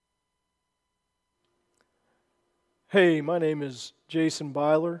Hey, my name is Jason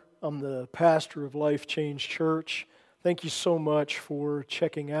Byler. I'm the pastor of Life Change Church. Thank you so much for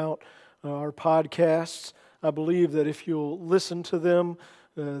checking out our podcasts. I believe that if you'll listen to them,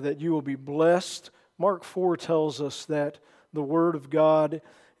 that you will be blessed. Mark 4 tells us that the Word of God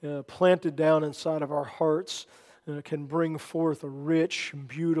planted down inside of our hearts can bring forth a rich,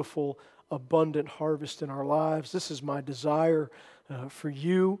 beautiful, abundant harvest in our lives. This is my desire for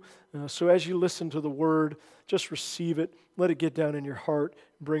you. So as you listen to the Word, just receive it. Let it get down in your heart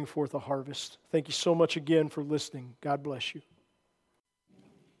and bring forth a harvest. Thank you so much again for listening. God bless you.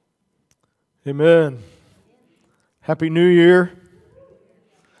 Amen. Happy New Year.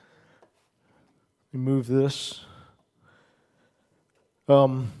 Let me move this.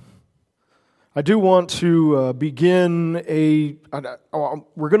 I do want to begin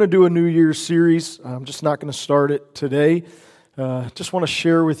we're going to do a New Year's series. I'm just not going to start it today. Just want to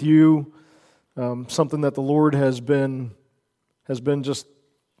share with you something that the Lord has been just,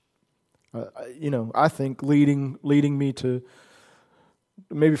 I think leading me to,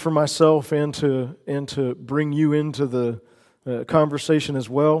 maybe for myself and to bring you into the conversation as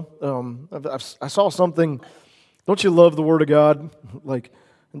well. I saw something. Don't you love the Word of God? Like,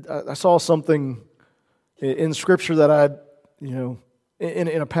 I saw something in Scripture that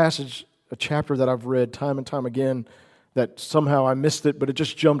in a passage, a chapter that I've read time and time again, that somehow I missed it, but it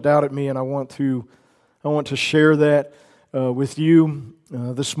just jumped out at me, and I want to share that with you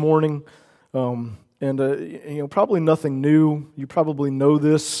this morning. Probably nothing new. You probably know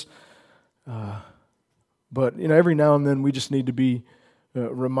this, but every now and then we just need to be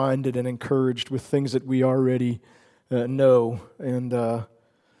reminded and encouraged with things that we already know. And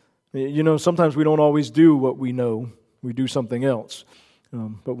sometimes we don't always do what we know. We do something else.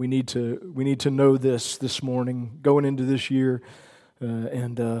 But we need to know this morning, going into this year,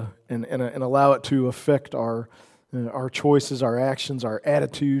 and allow it to affect our choices, our actions, our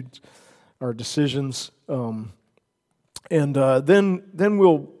attitudes, our decisions, and then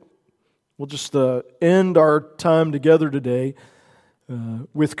we'll just end our time together today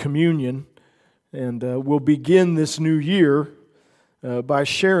with communion, and we'll begin this new year by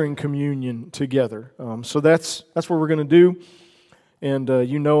sharing communion together. So that's what we're going to do. And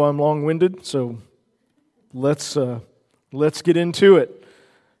I'm long-winded, so let's get into it.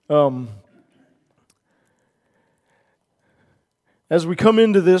 As we come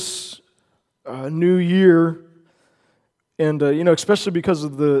into this new year, and especially because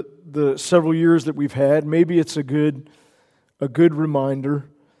of the several years that we've had, maybe it's a good reminder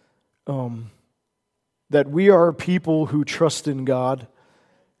that we are people who trust in God,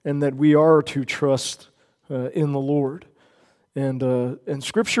 and that we are to trust in the Lord. And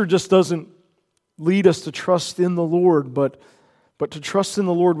Scripture just doesn't lead us to trust in the Lord, but to trust in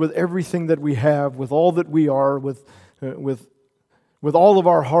the Lord with everything that we have, with all that we are, with all of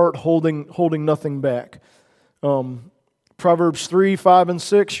our heart, holding nothing back. Proverbs 3, 5, and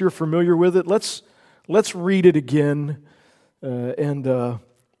 6. You're familiar with it. Let's read it again and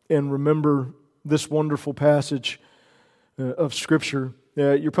remember this wonderful passage of Scripture.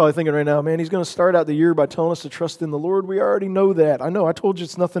 You're probably thinking right now, man, he's going to start out the year by telling us to trust in the Lord. We already know that. I know, I told you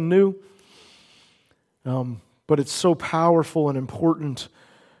it's nothing new. But it's so powerful and important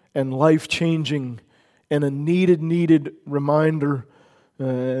and life-changing and a needed reminder.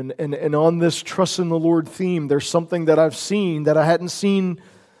 And on this trust in the Lord theme, there's something that I've seen that I hadn't seen.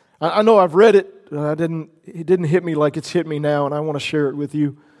 I know I've read it. It didn't hit me like it's hit me now, and I want to share it with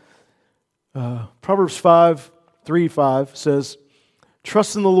you. Proverbs 3:5 says,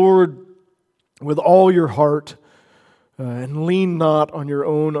 "Trust in the Lord with all your heart and lean not on your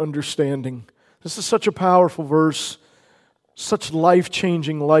own understanding." This is such a powerful verse, such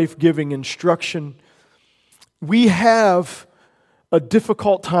life-changing, life-giving instruction. We have a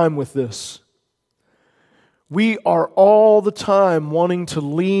difficult time with this. We are all the time wanting to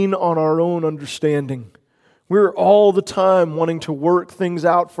lean on our own understanding. We're all the time wanting to work things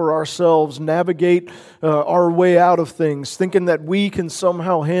out for ourselves, navigate our way out of things, thinking that we can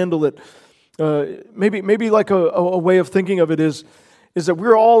somehow handle it. Maybe like a way of thinking of it is that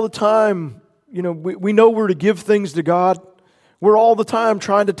we're all the time, we know we're to give things to God. We're all the time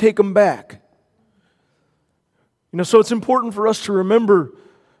trying to take them back. So it's important for us to remember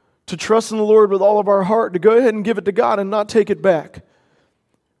to trust in the Lord with all of our heart, to go ahead and give it to God and not take it back.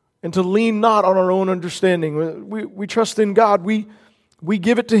 And to lean not on our own understanding. We trust in God. We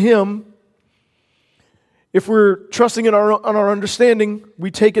give it to Him. If we're trusting on our understanding,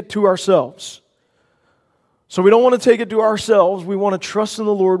 we take it to ourselves. So we don't want to take it to ourselves. We want to trust in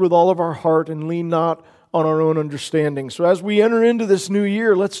the Lord with all of our heart and lean not on our own understanding. So as we enter into this new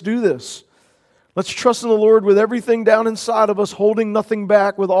year, let's do this. Let's trust in the Lord with everything down inside of us, holding nothing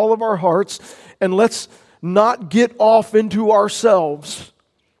back, with all of our hearts, and let's not get off into ourselves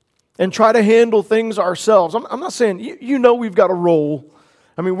and try to handle things ourselves. I'm not saying, you know we've got a role.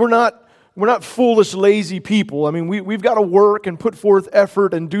 I mean, we're not foolish, lazy people. I mean, we've got to work and put forth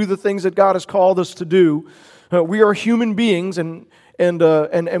effort and do the things that God has called us to do. We are human beings, and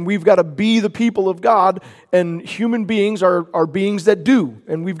we've got to be the people of God, and human beings are beings that do,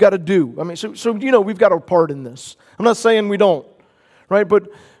 and we've got to do. I mean, so you know, we've got our part in this. I'm not saying we don't, right?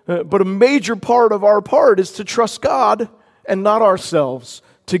 But a major part of our part is to trust God and not ourselves,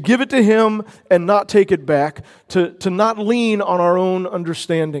 to give it to Him and not take it back, to not lean on our own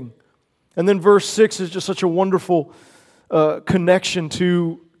understanding. And then verse 6 is just such a wonderful connection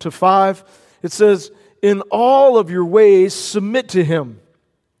to 5. It says, in all of your ways submit to Him,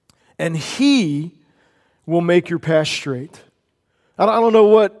 and He will make your path straight. I don't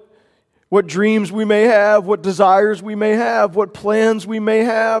know what dreams we may have, what desires we may have, what plans we may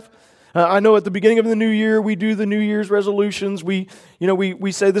have. I know at the beginning of the new year, we do the New Year's resolutions. We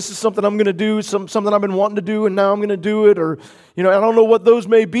say, this is something I'm going to do, something I've been wanting to do, and now I'm going to do it. Or, I don't know what those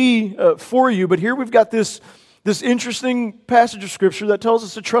may be for you. But here we've got this interesting passage of Scripture that tells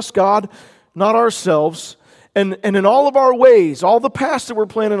us to trust God, not ourselves. And in all of our ways, all the paths that we're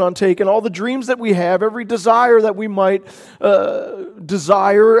planning on taking, all the dreams that we have, every desire that we might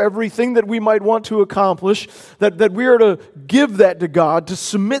desire, everything that we might want to accomplish, that we are to give that to God, to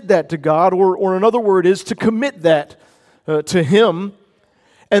submit that to God, or another word is to commit that to Him,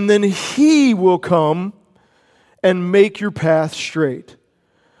 and then He will come and make your path straight.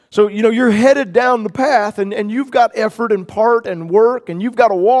 So, you're headed down the path, and you've got effort and part and work, and you've got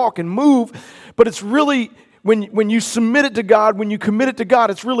to walk and move, but it's really, when you submit it to God, when you commit it to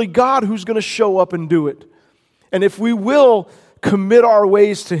God, it's really God who's going to show up and do it. And if we will commit our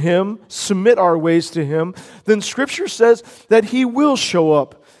ways to Him, submit our ways to Him, then Scripture says that He will show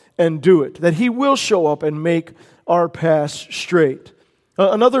up and do it, that He will show up and make our paths straight.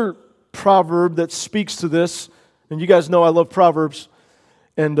 Another proverb that speaks to this, and you guys know I love Proverbs,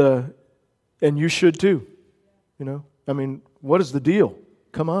 and you should too. I mean, what is the deal?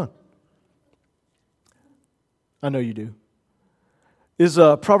 Come on. I know you do. Is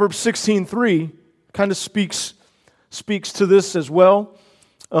Proverbs 16:3 kind of speaks to this as well,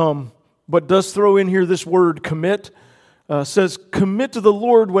 but does throw in here this word commit. Says, commit to the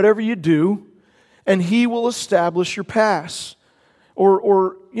Lord whatever you do, and He will establish your paths.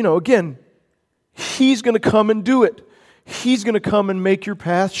 Or again, He's going to come and do it. He's going to come and make your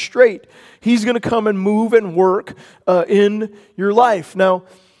path straight. He's going to come and move and work in your life. Now,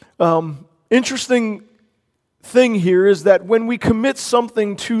 interesting thing here is that when we commit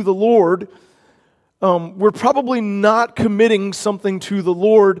something to the Lord, we're probably not committing something to the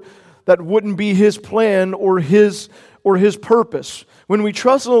Lord that wouldn't be His plan or His purpose. When we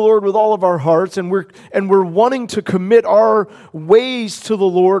trust in the Lord with all of our hearts, and we're wanting to commit our ways to the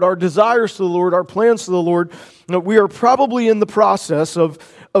Lord, our desires to the Lord, our plans to the Lord, we are probably in the process of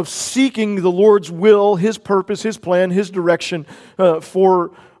seeking the Lord's will, His purpose, His plan, His direction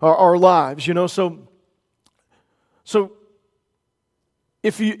for our lives. So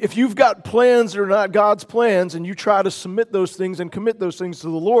if you've got plans that are not God's plans, and you try to submit those things and commit those things to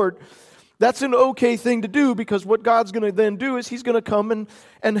the Lord, that's an okay thing to do, because what God's going to then do is He's going to come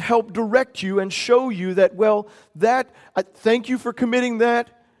and help direct you and show you that, thank you for committing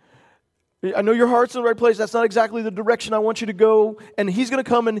that. I know your heart's in the right place. That's not exactly the direction I want you to go. And He's going to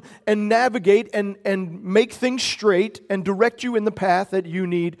come and navigate and make things straight and direct you in the path that you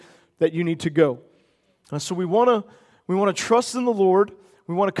need to go. So we want to trust in the Lord.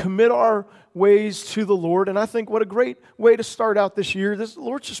 We want to commit our ways to the Lord. And I think what a great way to start out this year. The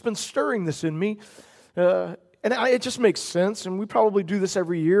Lord's just been stirring this in me. It just makes sense. And we probably do this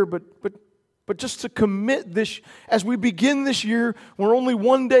every year. But just to commit this, as we begin this year, we're only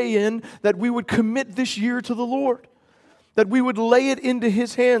one day in, that we would commit this year to the Lord. That we would lay it into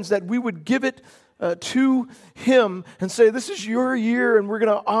His hands. That we would give it to Him and say, this is your year, and we're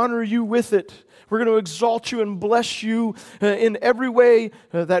going to honor you with it. We're going to exalt you and bless you in every way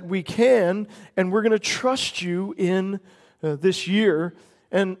that we can, and we're going to trust you in this year.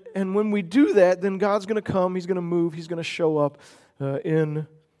 And when we do that, then God's going to come, He's going to move, He's going to show up in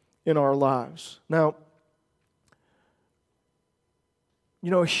our lives. Now,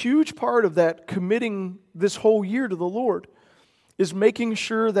 a huge part of that committing this whole year to the Lord is making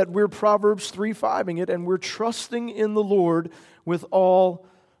sure that we're Proverbs 3:5ing it, and we're trusting in the Lord with all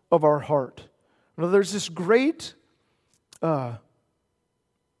of our heart. Now, there's this great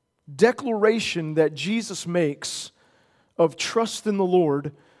declaration that Jesus makes of trust in the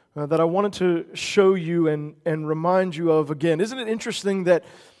Lord that I wanted to show you and remind you of again. Isn't it interesting that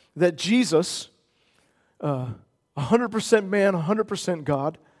Jesus, 100% man, 100%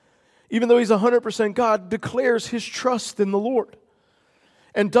 God, even though he's 100% God, declares his trust in the Lord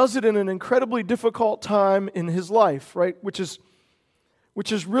and does it in an incredibly difficult time in his life, right? Which is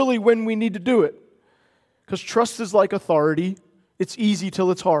really when we need to do it. Because trust is like authority. It's easy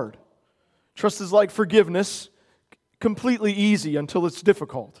till it's hard. Trust is like forgiveness, completely easy until it's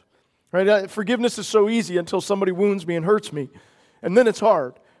difficult. Right? Forgiveness is so easy until somebody wounds me and hurts me, and then it's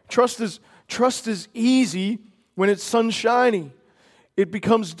hard. Trust is easy when it's sunshiny. It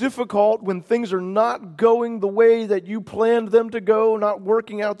becomes difficult when things are not going the way that you planned them to go, not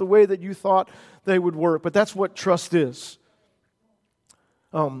working out the way that you thought they would work. But that's what trust is.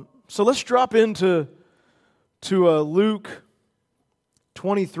 So let's drop into Luke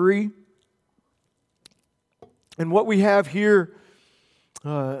 23. And what we have here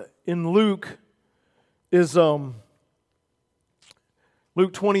in Luke is Luke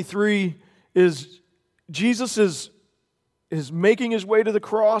 23 is Jesus is making his way to the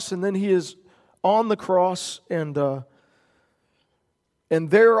cross, and then he is on the cross, and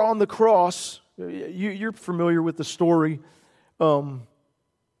there on the cross, you're familiar with the story.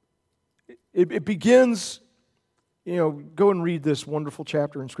 It begins, go and read this wonderful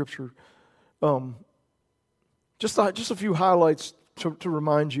chapter in Scripture. Just a few highlights to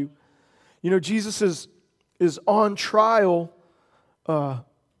remind you. Jesus is on trial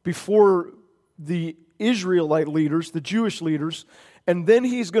before the Israelite leaders, the Jewish leaders, and then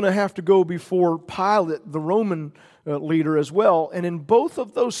he's going to have to go before Pilate, the Roman leader as well. And in both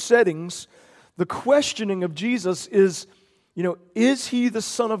of those settings, the questioning of Jesus is, is he the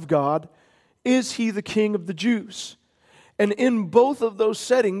Son of God? Is he the King of the Jews? And in both of those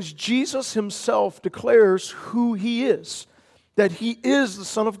settings, Jesus himself declares who he is, that he is the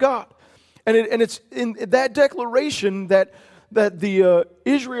Son of God. And it's in that declaration that the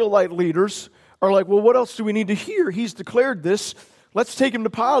Israelite leaders are like, well, what else do we need to hear? He's declared this. Let's take him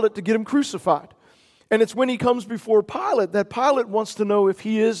to Pilate to get him crucified. And it's when he comes before Pilate that Pilate wants to know if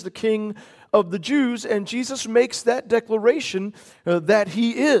he is the King of the Jews. And Jesus makes that declaration that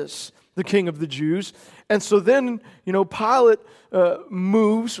he is the King of the Jews. And so then, Pilate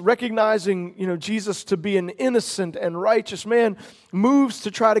moves, recognizing, Jesus to be an innocent and righteous man, moves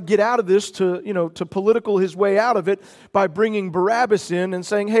to try to get out of this, to political his way out of it by bringing Barabbas in and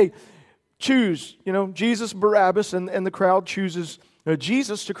saying, hey, choose, Jesus, Barabbas, and the crowd chooses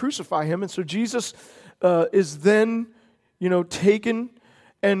Jesus to crucify him. And so Jesus is then, taken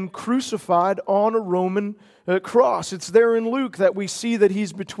and crucified on a Roman cross. It's there in Luke that we see that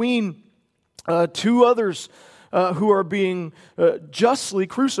he's between two others who are being justly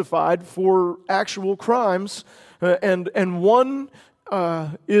crucified for actual crimes, and one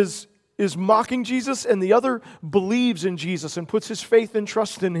is mocking Jesus, and the other believes in Jesus and puts his faith and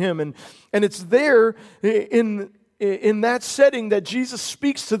trust in him. And it's there in that setting that Jesus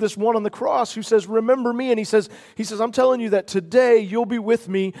speaks to this one on the cross who says, remember me. And he says, I'm telling you that today you'll be with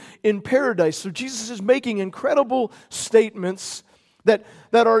me in paradise. So Jesus is making incredible statements that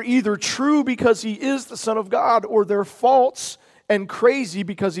are either true because he is the Son of God, or they're false and crazy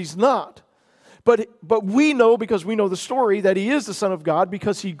because he's not. But we know, because we know the story, that he is the Son of God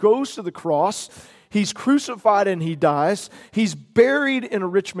because he goes to the cross, he's crucified and he dies, he's buried in a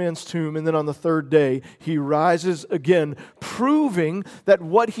rich man's tomb, and then on the third day he rises again, proving that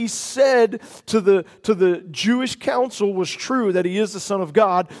what he said to the Jewish council was true, that he is the Son of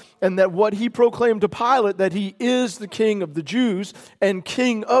God, and that what he proclaimed to Pilate, that he is the King of the Jews and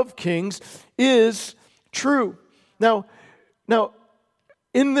King of Kings, is true. Now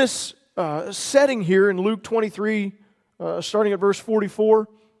in this setting here in Luke 23, starting at verse 44,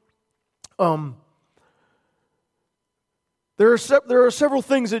 there are several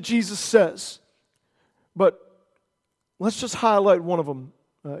things that Jesus says, but let's just highlight one of them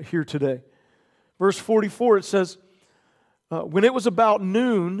here today. Verse 44, it says, when it was about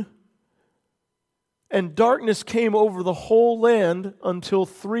noon, and darkness came over the whole land until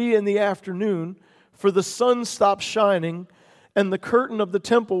 3 p.m, for the sun stopped shining, and the curtain of the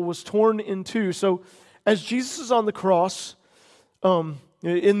temple was torn in two. So as Jesus is on the cross, in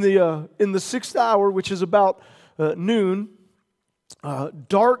the 6th hour, which is about noon,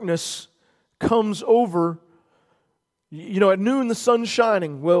 darkness comes over. At noon the sun's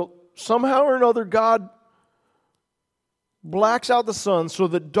shining. Well, somehow or another God blacks out the sun so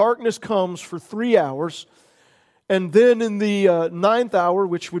that darkness comes for 3 hours. And then in the 9th hour,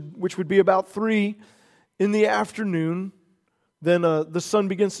 which would be about 3 in the afternoon, then the sun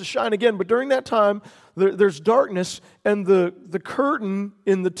begins to shine again. But during that time, there's darkness, and the curtain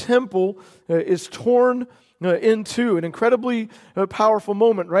in the temple is torn in two. An incredibly powerful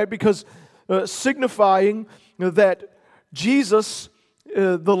moment, right? Because signifying that Jesus,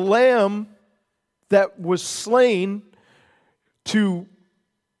 the Lamb that was slain to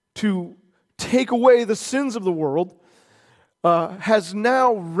take away the sins of the world, has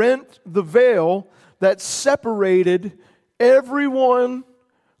now rent the veil that separated everyone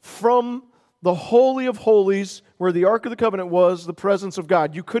from the Holy of Holies, where the Ark of the Covenant was, the presence of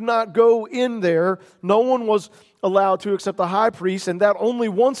God. You could not go in there. No one was allowed to except the high priest, and that only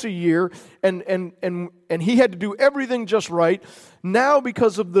once a year, and he had to do everything just right. Now,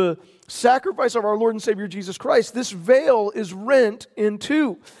 because of the sacrifice of our Lord and Savior Jesus Christ, this veil is rent in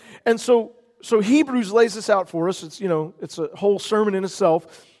two. And so Hebrews lays this out for us. It's a whole sermon in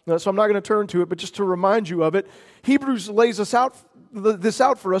itself, so I'm not going to turn to it, but just to remind you of it, Hebrews lays this out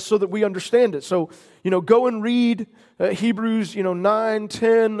for us so that we understand it. So, go and read Hebrews, 9,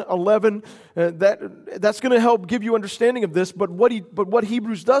 10, 11. That's going to help give you understanding of this. But what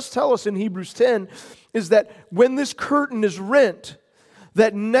Hebrews does tell us in Hebrews 10 is that when this curtain is rent,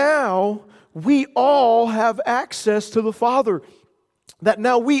 that now we all have access to the Father. That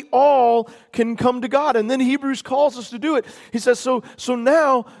now we all can come to God. And then Hebrews calls us to do it. He says, so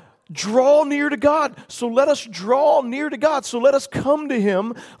now draw near to God. So let us draw near to God. So let us come to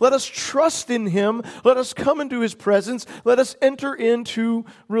Him. Let us trust in Him. Let us come into His presence. Let us enter into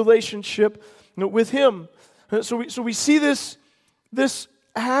relationship with Him. So we see this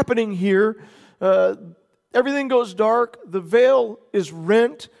happening here. Everything goes dark. The veil is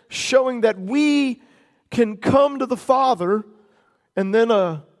rent, showing that we can come to the Father. And then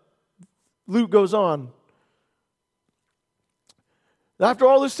Luke goes on. After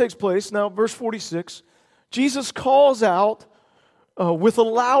all this takes place, now verse 46, Jesus calls out with a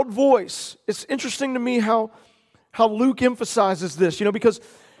loud voice. It's interesting to me how Luke emphasizes this, because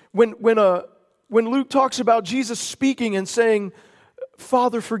when Luke talks about Jesus speaking and saying,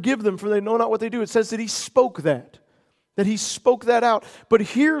 "Father, forgive them, for they know not what they do," it says that he spoke that he spoke that out. But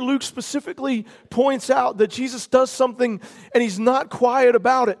here Luke specifically points out that Jesus does something and he's not quiet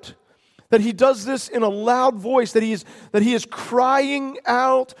about it. That he does this in a loud voice, that he is crying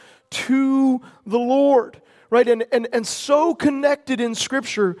out to the Lord. Right? And so connected in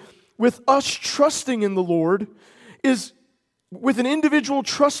Scripture with us trusting in the Lord is, with an individual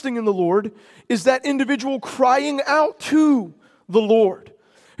trusting in the Lord, is that individual crying out to the Lord.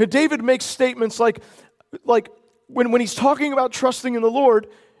 And David makes statements like when he's talking about trusting in the Lord,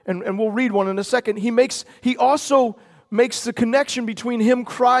 and we'll read one in a second, he also makes the connection between him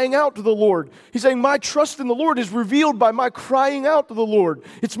crying out to the Lord. He's saying, my trust in the Lord is revealed by my crying out to the Lord.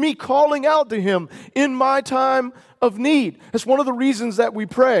 It's me calling out to Him in my time of need. That's one of the reasons that we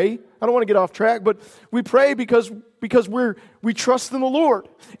pray. I don't want to get off track, but we pray because we trust in the Lord.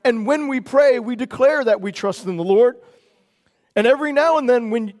 And when we pray, we declare that we trust in the Lord. And every now and then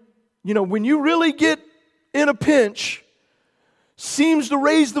when you really get in a pinch, seems to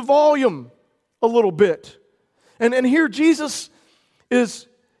raise the volume a little bit. And here Jesus is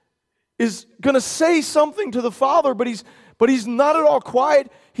going to say something to the Father, but he's not at all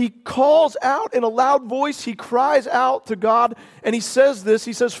quiet. He calls out in a loud voice. He cries out to God, and he says this.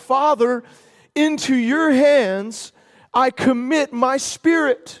 He says, "Father, into your hands I commit my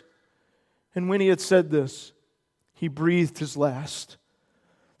spirit." And when he had said this, he breathed his last.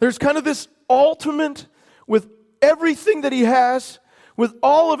 There's kind of this ultimate, with everything that he has, with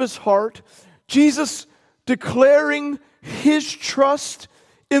all of his heart, Jesus declaring his trust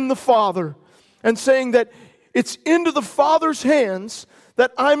in the Father and saying that it's into the Father's hands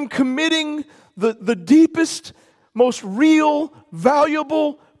that I'm committing the deepest, most real,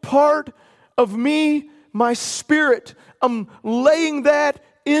 valuable part of me, my spirit. I'm laying that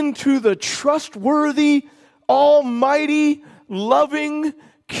into the trustworthy, almighty, loving,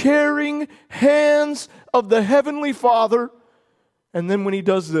 caring hands of the Heavenly Father. And then when he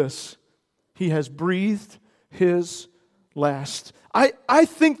does this, he has breathed his last. I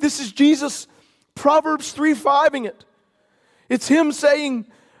think this is Jesus, Proverbs 3:5ing it. It's him saying,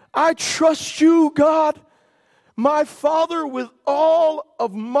 I trust you, God, my Father, with all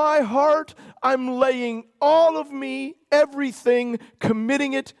of my heart. I'm laying all of me, everything,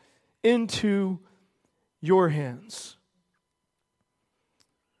 committing it into your hands.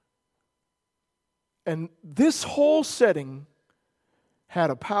 And this whole setting had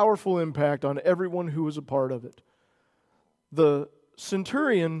a powerful impact on everyone who was a part of it. The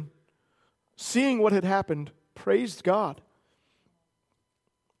centurion, seeing what had happened, praised God.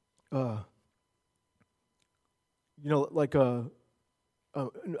 like a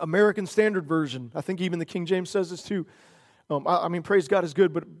American Standard Version. I think even the King James says this too. I mean, praise God is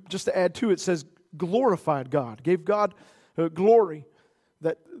good, but just to add to it, says glorified God, gave God glory.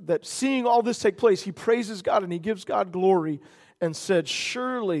 That seeing all this take place, he praises God and he gives God glory, and said,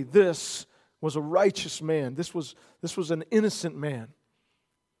 surely this was a righteous man. This was an innocent man.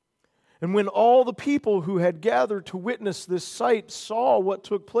 And when all the people who had gathered to witness this sight saw what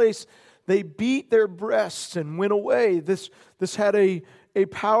took place, they beat their breasts and went away. This had a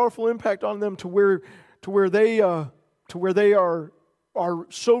powerful impact on them to where they are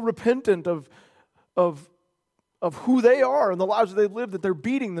so repentant of who they are and the lives that they live, that they're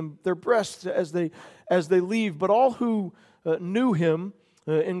beating their breasts as they leave. But all who knew him,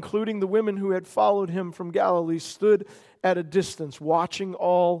 including the women who had followed him from Galilee, stood at a distance, watching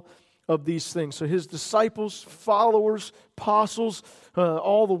all of these things. So his disciples, followers, apostles,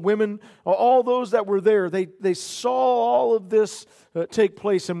 all the women, all those that were there, they saw all of this take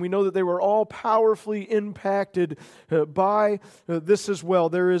place, and we know that they were all powerfully impacted by this as well.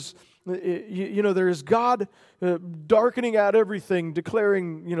 There is God darkening out everything,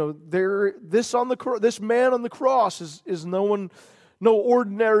 declaring, this man on the cross is no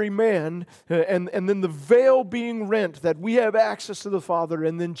ordinary man, and then the veil being rent, that we have access to the Father,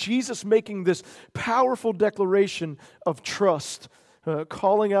 and then Jesus making this powerful declaration of trust,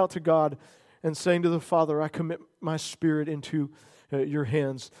 calling out to God and saying to the Father, I commit my spirit into your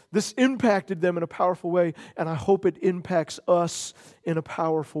hands. This impacted them in a powerful way, and I hope it impacts us in a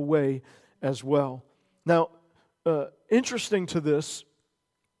powerful way as well. Now, interesting to this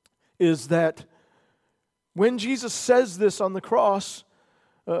is that when Jesus says this on the cross,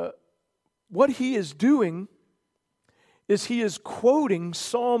 what he is doing is he is quoting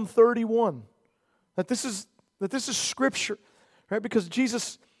Psalm 31. That this is Scripture, right? Because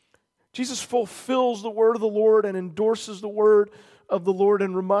Jesus fulfills the word of the Lord and endorses the word of the Lord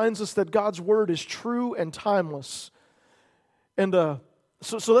and reminds us that God's word is true and timeless. And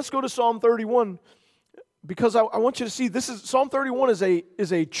so let's go to Psalm 31, because I want you to see Psalm 31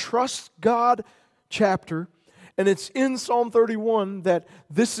 is a trust God chapter, and it's in Psalm 31 that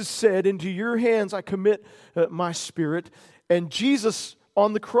this is said, into your hands I commit my spirit. And Jesus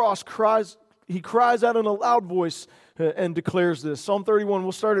on the cross cries out in a loud voice and declares this. Psalm 31,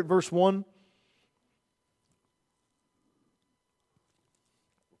 we'll start at verse 1.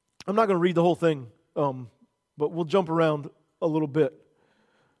 I'm not going to read the whole thing, but we'll jump around a little bit.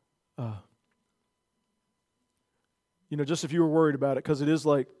 Just if you were worried about it, because it is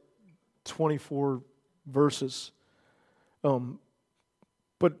like 24 verses.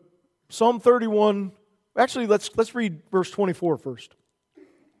 But Psalm 31, actually let's read verse 24 first.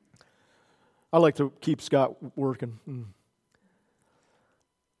 I like to keep Scott working.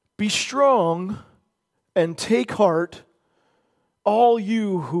 Be strong and take heart, all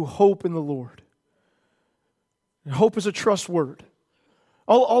you who hope in the Lord. Hope is a trust word.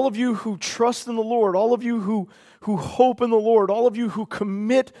 All of you who trust in the Lord, all of you who hope in the Lord, all of you who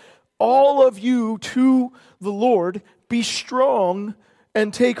commit all of you to the Lord, be strong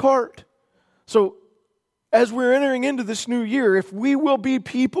and take heart. So, as we're entering into this new year, if we will be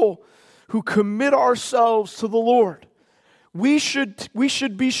people who commit ourselves to the Lord, we should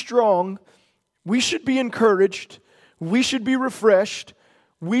be strong, we should be encouraged, we should be refreshed,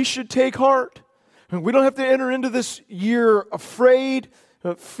 we should take heart. And we don't have to enter into this year afraid,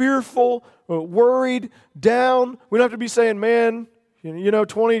 fearful, worried, down. We don't have to be saying, man,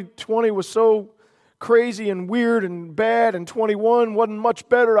 2020 was so crazy and weird and bad, and 21 wasn't much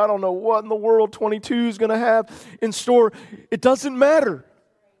better. I don't know what in the world 22 is going to have in store. It doesn't matter.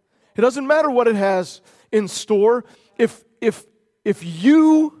 It doesn't matter what it has in store. If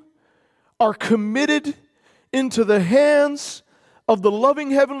you are committed into the hands of the loving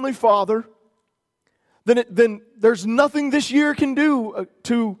Heavenly Father, then there's nothing this year can do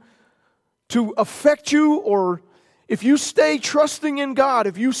to affect you. Or if you stay trusting in God,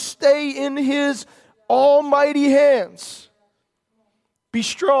 if you stay in His almighty hands, be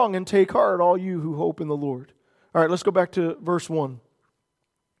strong and take heart, all you who hope in the Lord. All right, let's go back to verse 1.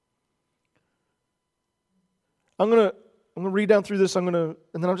 I'm going to read down through this, and then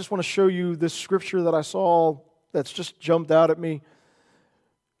I just want to show you this scripture that I saw that's just jumped out at me.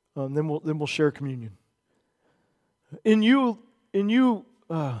 Then we'll share communion. The new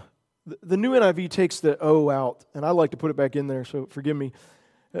NIV takes the O out, and I like to put it back in there, so forgive me.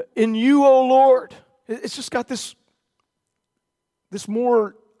 In you, O Lord. It's just got this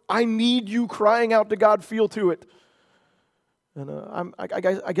more I need you crying out to God feel to it. And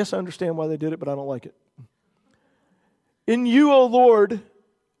I guess I understand why they did it, but I don't like it. In you, O Lord,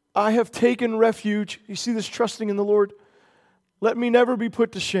 I have taken refuge. You see this trusting in the Lord? Let me never be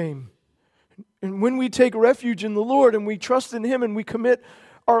put to shame. And when we take refuge in the Lord and we trust in Him and we commit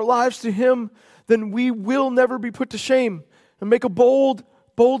our lives to Him, then we will never be put to shame. And make a bold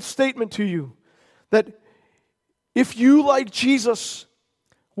statement to you that if you, like Jesus,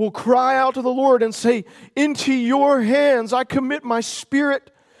 will cry out to the Lord and say, into your hands I commit my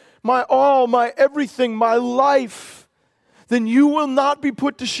spirit, my all, my everything, my life, then you will not be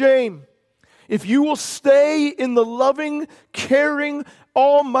put to shame. If you will stay in the loving, caring,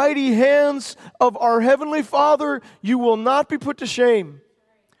 almighty hands of our Heavenly Father, you will not be put to shame.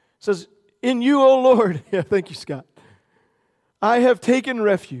 It says, in you, O Lord. Yeah, thank you, Scott. I have taken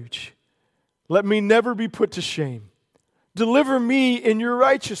refuge. Let me never be put to shame. Deliver me in your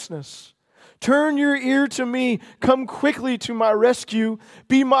righteousness. Turn your ear to me. Come quickly to my rescue.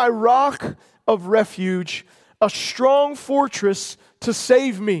 Be my rock of refuge, a strong fortress to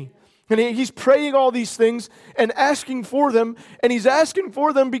save me. And he's praying all these things and asking for them. And he's asking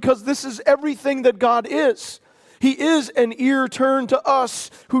for them because this is everything that God is. He is an ear turned to us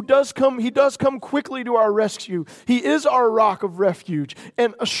who does come. He does come quickly to our rescue. He is our rock of refuge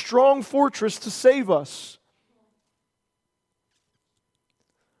and a strong fortress to save us.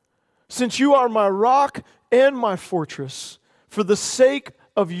 Since you are my rock and my fortress, for the sake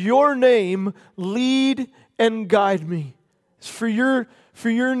of your name, lead and guide me. It's for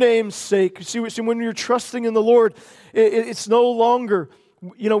your name's sake. See, when you're trusting in the Lord, it's no longer,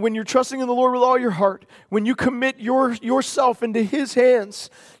 when you're trusting in the Lord with all your heart, when you commit yourself into His hands,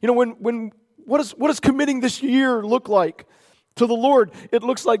 what does committing this year look like to the Lord? It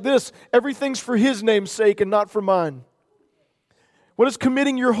looks like this: everything's for His name's sake and not for mine. What does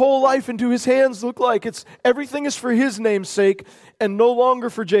committing your whole life into His hands look like? It's everything is for His name's sake and no longer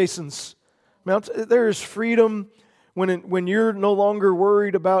for Jason's. There is freedom when you're no longer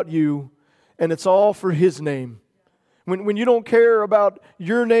worried about you and it's all for His name. When you don't care about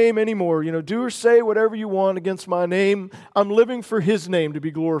your name anymore, do or say whatever you want against my name. I'm living for His name to be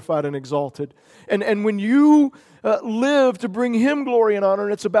glorified and exalted. And when you live to bring Him glory and honor,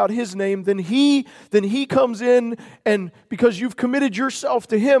 and it's about His name, then He comes in, and because you've committed yourself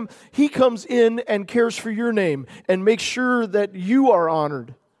to Him, He comes in and cares for your name and makes sure that you are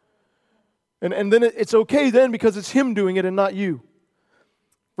honored. And then it's okay then because it's Him doing it and not you.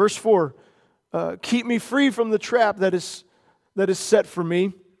 Verse 4. Keep me free from the trap that is set for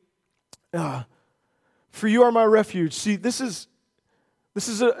me. For you are my refuge. See, this is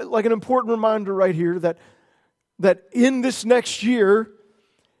like an important reminder right here that in this next year,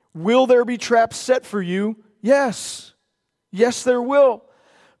 will there be traps set for you? Yes. Yes, there will.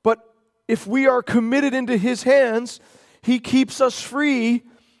 But if we are committed into His hands, He keeps us free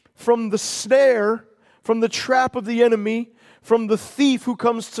from the snare, from the trap of the enemy, from the thief who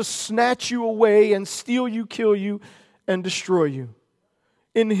comes to snatch you away and steal you, kill you, and destroy you.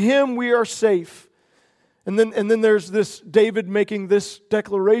 In Him we are safe. And then there's this David making this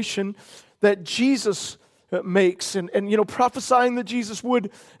declaration that Jesus makes, and prophesying that Jesus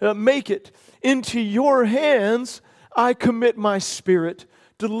would make it. Into your hands I commit my spirit.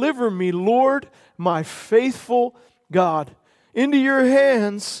 Deliver me, Lord, my faithful God. Into your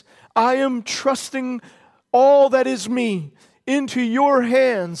hands I am trusting all that is me. Into your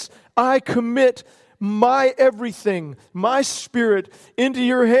hands I commit my everything, my spirit. Into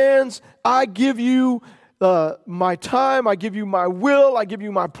your hands I give you my time, I give you my will, I give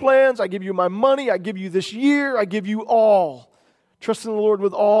you my plans, I give you my money, I give you this year, I give you all. Trust in the Lord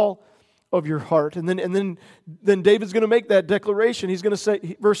with all of your heart. And then David's going to make that declaration. He's going to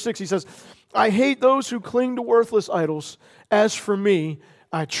say, verse 6, he says, I hate those who cling to worthless idols. As for me,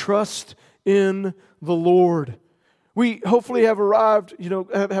 I trust in the Lord. We hopefully have arrived,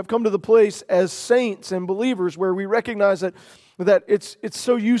 have come to the place as saints and believers where we recognize that it's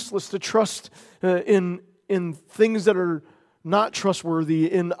so useless to trust in things that are not trustworthy,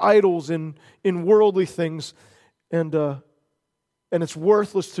 in idols, in worldly things, and it's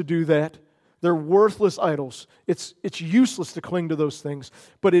worthless to do that. They're worthless idols. It's useless to cling to those things,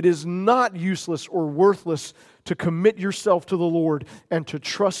 but it is not useless or worthless to commit yourself to the Lord and to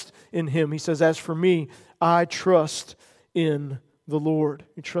trust in Him. He says, as for me, I trust in the Lord.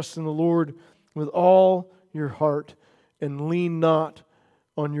 You trust in the Lord with all your heart and lean not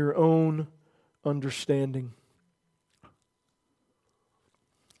on your own understanding.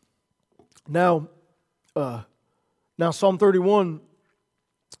 Now Psalm 31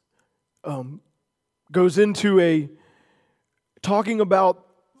 goes into talking about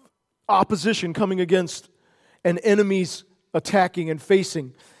opposition coming against and enemies attacking and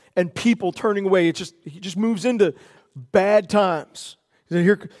facing and people turning away. He just moves into bad times.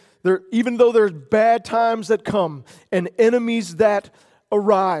 Even though there's bad times that come and enemies that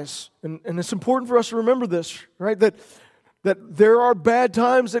arise, and it's important for us to remember this, right? That there are bad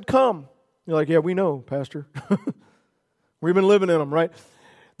times that come. You're like, yeah, we know, Pastor. We've been living in them, right?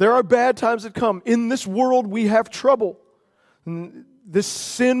 There are bad times that come. In this world, we have trouble. In this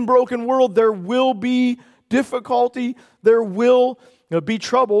sin-broken world, there will be difficulty. There will be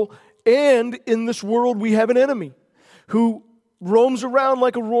trouble. And in this world, we have an enemy who roams around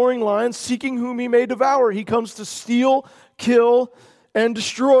like a roaring lion, seeking whom he may devour. He comes to steal, kill, and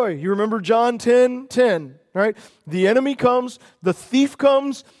destroy. You remember John 10:10, right? The enemy comes, the thief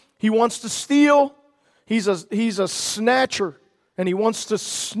comes, he wants to steal. He's a snatcher, and he wants to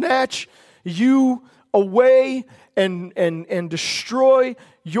snatch you away and destroy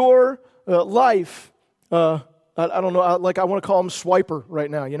your life. I don't know, I want to call him Swiper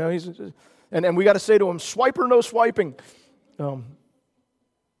right now. You know, and we got to say to him, Swiper, no swiping.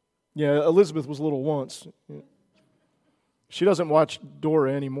 Yeah, Elizabeth was little once. She doesn't watch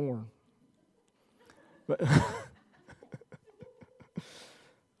Dora anymore. But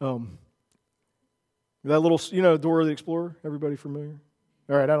that little, you know, Dora the Explorer. Everybody familiar?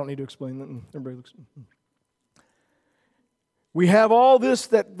 All right, I don't need to explain that. Everybody looks. We have all this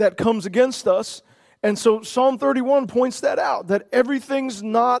that comes against us, and so Psalm 31 points that out. That everything's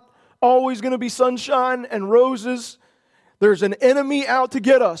not always going to be sunshine and roses. There's an enemy out to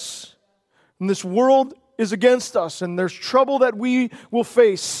get us. And this world is against us, and there's trouble that we will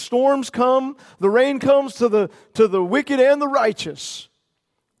face. Storms come, the rain comes to the wicked and the righteous.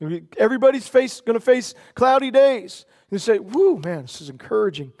 Everybody's going to face cloudy days. You say, whoo, man, this is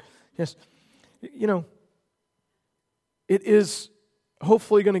encouraging. Yes, you know, it is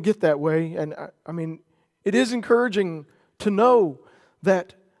hopefully going to get that way. And I mean, it is encouraging to know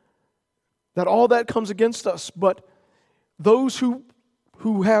that all that comes against us, but those who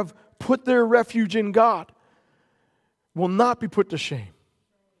have put their refuge in God will not be put to shame.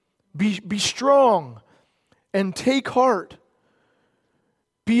 Be strong and take heart.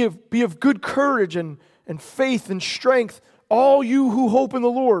 Be of good courage and faith and strength, all you who hope in the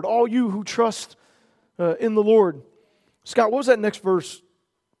Lord, all you who trust in the Lord. Scott, what was that next verse?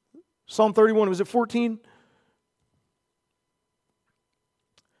 Psalm 31, was it 14?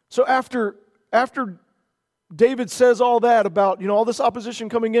 So after David says all that about, you know, all this opposition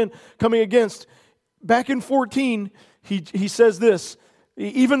coming against, back in 14, he says this,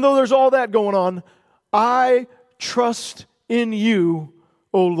 even though there's all that going on, I trust in you,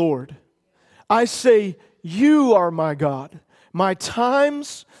 O Lord. I say, you are my God. My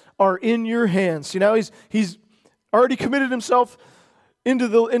times are in your hands. See, now he's already committed himself into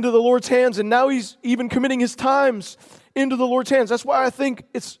the Lord's hands, and now he's even committing his times into the Lord's hands. That's why I think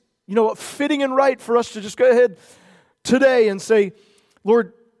it's, you know, fitting and right for us to just go ahead today and say,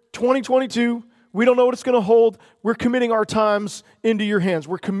 Lord, 2022, we don't know what it's going to hold. We're committing our times into your hands.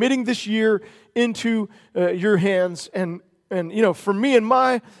 We're committing this year into your hands. And you know, for me and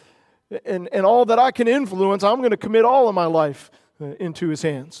and all that I can influence, I'm going to commit all of my life into his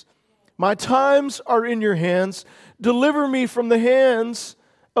hands. My times are in your hands. Deliver me from the hands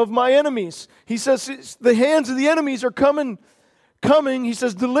of my enemies. He says, the hands of the enemies are coming. He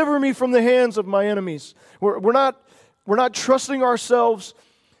says, deliver me from the hands of my enemies. We're not trusting ourselves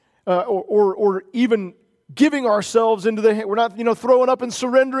or even giving ourselves into the hand. We're not, you know, throwing up and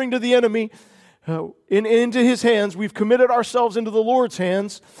surrendering to the enemy into his hands. We've committed ourselves into the Lord's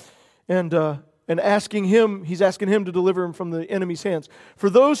hands and asking him, he's asking him to deliver him from the enemy's hands.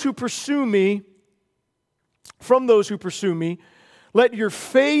 From those who pursue me, let your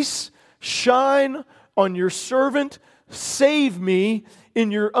face shine on your servant. Save me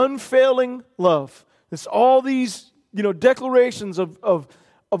in your unfailing love. It's all these, you know, declarations of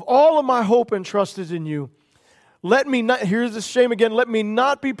all of my hope and trust is in you. Let me not, here's the shame again, let me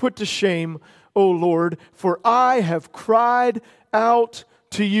not be put to shame, O Lord, for I have cried out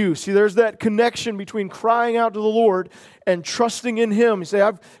to you. See, there's that connection between crying out to the Lord and trusting in him. You say,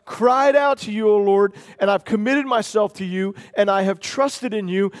 I've cried out to you, O Lord, and I've committed myself to you, and I have trusted in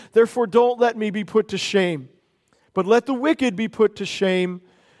you. Therefore, don't let me be put to shame. But let the wicked be put to shame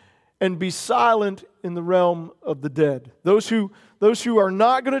and be silent in the realm of the dead. Those who are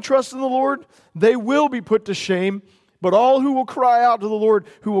not going to trust in the Lord, they will be put to shame. But all who will cry out to the Lord,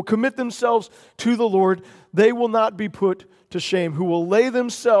 who will commit themselves to the Lord, they will not be put to shame, who will lay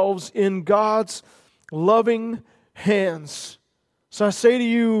themselves in God's loving hands. So I say to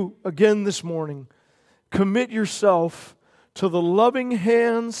you again this morning, commit yourself to the loving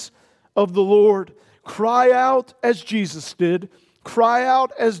hands of the Lord. Cry out as Jesus did. Cry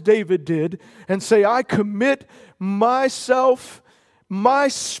out as David did. And say, I commit myself, my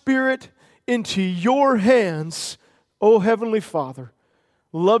spirit into your hands, O Heavenly Father,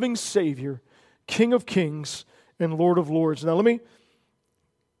 loving Savior, King of kings and Lord of lords. Now let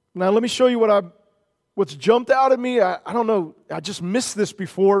me show you what's jumped out at me. I don't know, I just missed this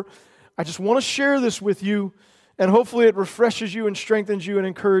before. I just want to share this with you, and hopefully it refreshes you and strengthens you and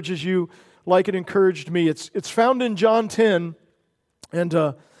encourages you like it encouraged me. It's found in John 10,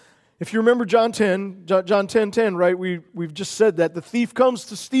 and if you remember John 10:10, right, we've just said that the thief comes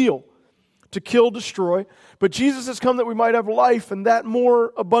to steal, to kill, destroy, but Jesus has come that we might have life, and that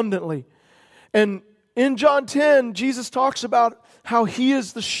more abundantly. And in John 10, Jesus talks about how He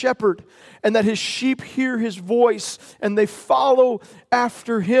is the shepherd and that His sheep hear His voice and they follow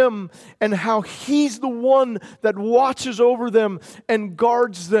after Him, and how He's the one that watches over them and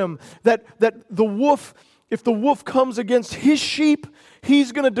guards them. That the wolf, if the wolf comes against His sheep,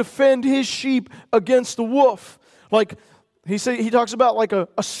 He's going to defend His sheep against the wolf. Like he talks about like a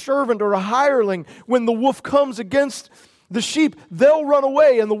servant or a hireling. When the wolf comes against the sheep, they'll run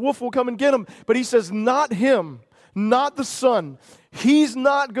away and the wolf will come and get them. But He says, not him, not the Son. He's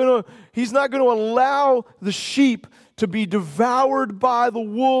not going to allow the sheep to be devoured by the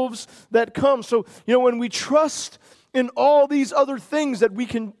wolves that come. So, when we trust in all these other things that we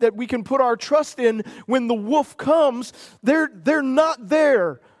can put our trust in, when the wolf comes, they're not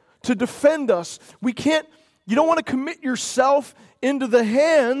there to defend us. You don't want to commit yourself into the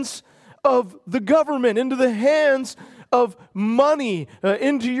hands of the government, into the hands of money,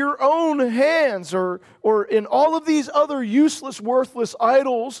 into your own hands, or in all of these other useless, worthless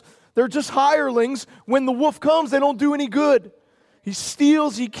idols. They're just hirelings. When the wolf comes, they don't do any good. He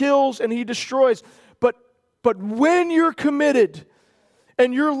steals, he kills, and he destroys. But when you're committed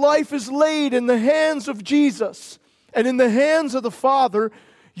and your life is laid in the hands of Jesus and in the hands of the Father,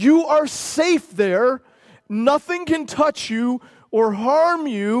 you are safe there. Nothing can touch you or harm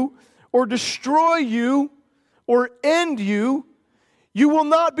you or destroy you or end you. You will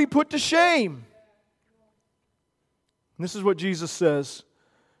not be put to shame. And this is what Jesus says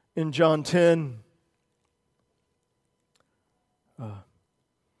in John 10,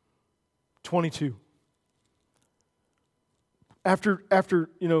 22. After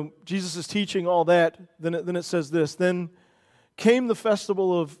Jesus is teaching all that, then it says this: then came the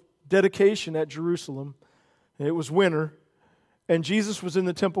festival of dedication at Jerusalem. It was winter, and Jesus was in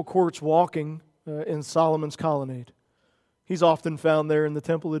the temple courts walking in Solomon's colonnade. He's often found there in the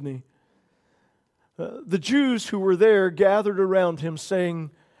temple, isn't he? The Jews who were there gathered around Him, saying,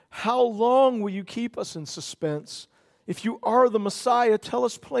 "How long will you keep us in suspense? If you are the Messiah, tell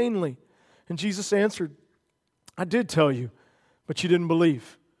us plainly." And Jesus answered, "I did tell you, but you didn't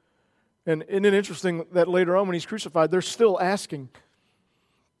believe." And isn't it interesting that later on when He's crucified, they're still asking.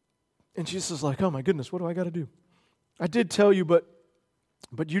 And Jesus is like, "Oh my goodness, what do I got to do? I did tell you, but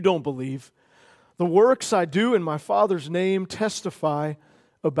you don't believe. The works I do in my Father's name testify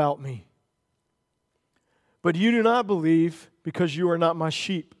about me. But you do not believe because you are not my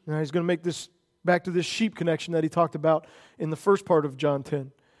sheep." Now He's going to make this back to this sheep connection that He talked about in the first part of John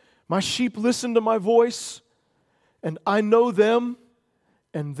 10. "My sheep listen to my voice, and I know them,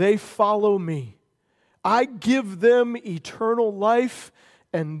 and they follow me. I give them eternal life,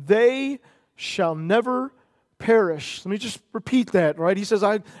 and they shall never perish." Let me just repeat that, right? He says,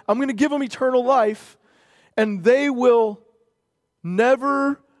 I'm going to give them eternal life, and they will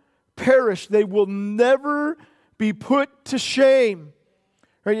never perish. They will never be put to shame.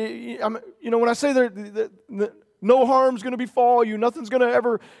 Right? When I say no harm's going to befall you, nothing's going to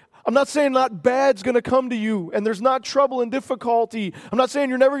ever... I'm not saying not bad's going to come to you and there's not trouble and difficulty. I'm not saying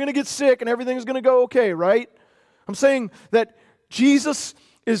you're never going to get sick and everything's going to go okay, right? I'm saying that Jesus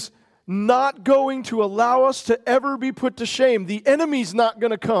is not going to allow us to ever be put to shame. The enemy's not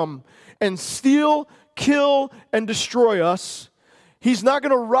going to come and steal, kill, and destroy us. He's not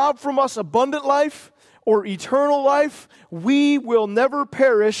going to rob from us abundant life or eternal life. We will never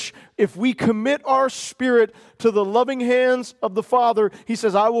perish if we commit our spirit to the loving hands of the Father. He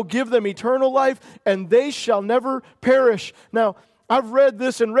says, "I will give them eternal life, and they shall never perish." Now, I've read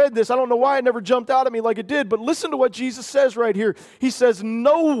this. I don't know why it never jumped out at me like it did, but listen to what Jesus says right here. He says,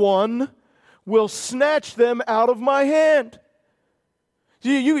 "No one will snatch them out of my hand."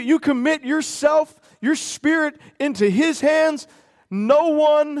 You commit yourself, your spirit into His hands, no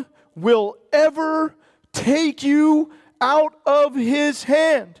one will ever take you out of His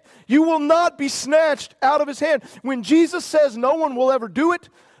hand. You will not be snatched out of His hand. When Jesus says no one will ever do it,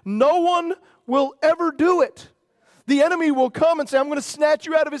 no one will ever do it. The enemy will come and say, "I'm going to snatch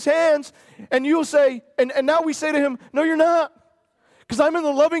you out of His hands." And you'll say, and now we say to him, "No, you're not." Because I'm in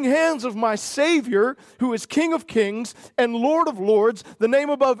the loving hands of my Savior, who is King of kings and Lord of lords, the name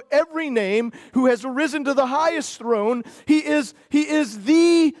above every name, who has arisen to the highest throne. He is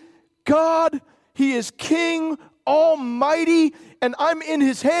the God. He is King Almighty, and I'm in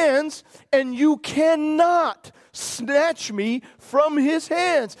His hands, and you cannot snatch me from His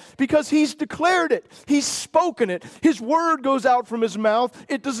hands, because He's declared it. He's spoken it. His word goes out from His mouth.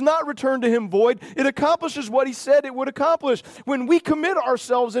 It does not return to Him void. It accomplishes what He said it would accomplish. When we commit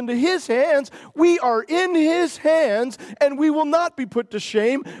ourselves into His hands, we are in His hands, and we will not be put to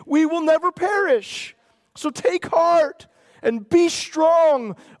shame. We will never perish. So take heart and be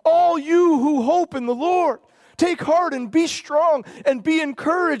strong, all you who hope in the Lord. Take heart and be strong and be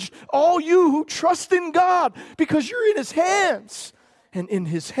encouraged, all you who trust in God, because you're in His hands. And in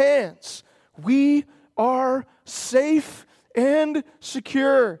His hands, we are safe and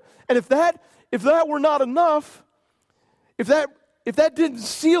secure. And if that were not enough, if that didn't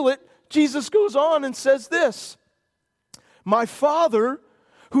seal it, Jesus goes on and says this: my Father,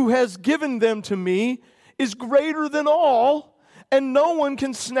 who has given them to me, is greater than all, and no one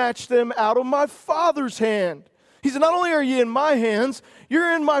can snatch them out of my Father's hand. He said, not only are you in my hands,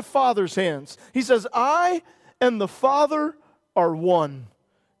 you're in my Father's hands. He says, I and the Father are one.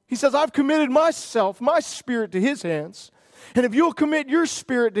 He says, I've committed myself, my spirit, to His hands. And if you'll commit your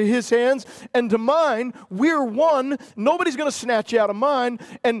spirit to His hands and to mine, we're one. Nobody's going to snatch you out of mine.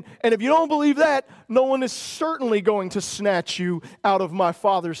 And if you don't believe that, no one is certainly going to snatch you out of my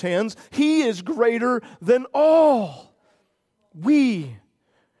Father's hands. He is greater than all. We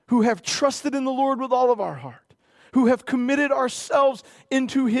who have trusted in the Lord with all of our heart, who have committed ourselves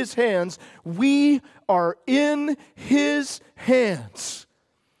into His hands, we are in His hands.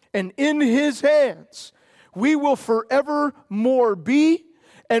 And in His hands, we will forevermore be,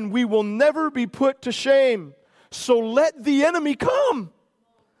 and we will never be put to shame. So let the enemy come,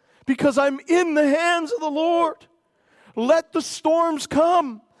 because I'm in the hands of the Lord. Let the storms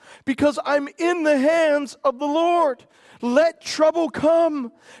come, because I'm in the hands of the Lord. Let trouble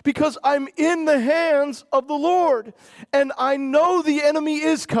come, because I'm in the hands of the Lord. And I know the enemy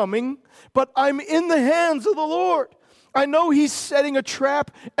is coming, but I'm in the hands of the Lord. I know he's setting a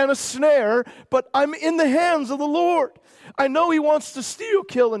trap and a snare, but I'm in the hands of the Lord. I know he wants to steal,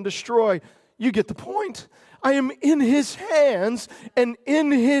 kill, and destroy. You get the point. I am in His hands, and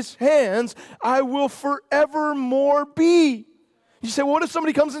in His hands I will forevermore be. You say, well, what if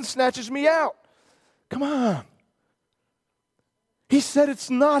somebody comes and snatches me out? Come on. He said it's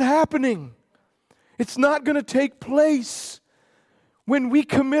not happening. It's not going to take place. When we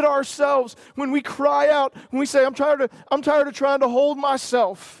commit ourselves, when we cry out, when we say, I'm tired of trying to hold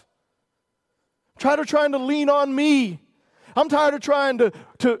myself. I'm tired of trying to lean on me. I'm tired of trying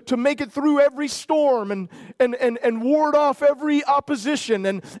to make it through every storm and ward off every opposition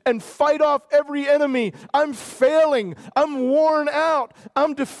and fight off every enemy. I'm failing. I'm worn out.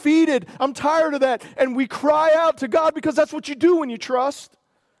 I'm defeated. I'm tired of that. And we cry out to God, because that's what you do when you trust.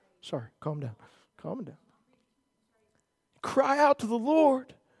 Sorry, calm down. Calm down. Cry out to the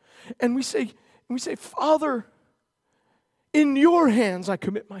Lord. And we say, Father, in your hands I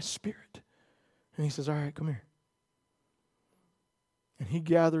commit my spirit. And He says, all right, come here. And He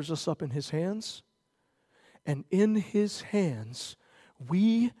gathers us up in His hands. And in His hands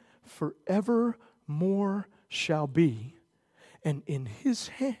we forevermore shall be. And in His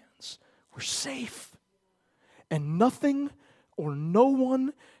hands we're safe. And nothing or no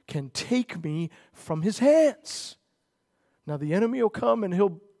one can take me from His hands. Now the enemy will come and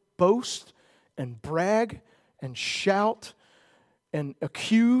he'll boast and brag and shout and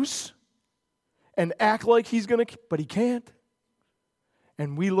accuse and act like he's going to, but he can't.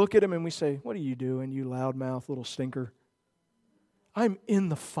 And we look at him and we say, what are you doing, you loudmouth little stinker? I'm in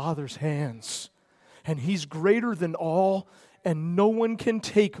the Father's hands, and He's greater than all, and no one can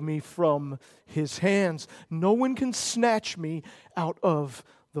take me from His hands. No one can snatch me out of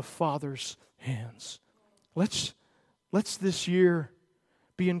the Father's hands. Let's this year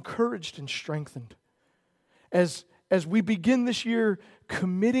be encouraged and strengthened as we begin this year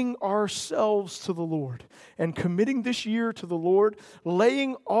committing ourselves to the Lord, and committing this year to the Lord,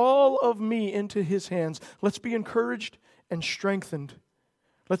 laying all of me into His hands. Let's be encouraged and strengthened.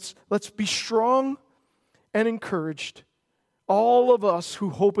 Let's be strong and encouraged, all of us who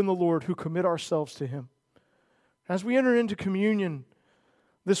hope in the Lord, who commit ourselves to Him. As we enter into communion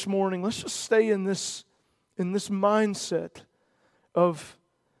this morning, let's just stay in this mindset of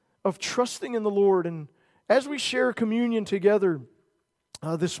trusting in the Lord. And as we share communion together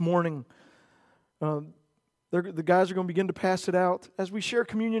this morning, the guys are going to begin to pass it out. As we share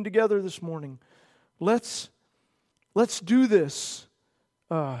communion together this morning, let's do this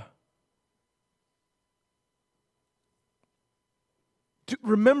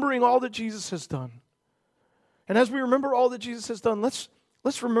remembering all that Jesus has done. And as we remember all that Jesus has done, let's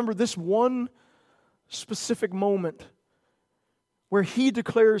remember this one specific moment where he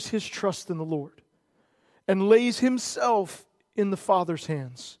declares his trust in the Lord and lays himself in the Father's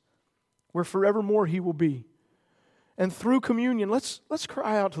hands, where forevermore he will be. And through communion, let's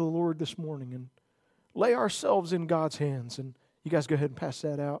cry out to the Lord this morning and lay ourselves in God's hands. And you guys go ahead and pass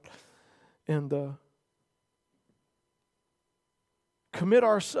that out. And commit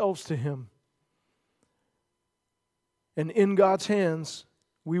ourselves to him. And in God's hands,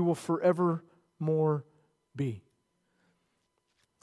 we will forevermore be.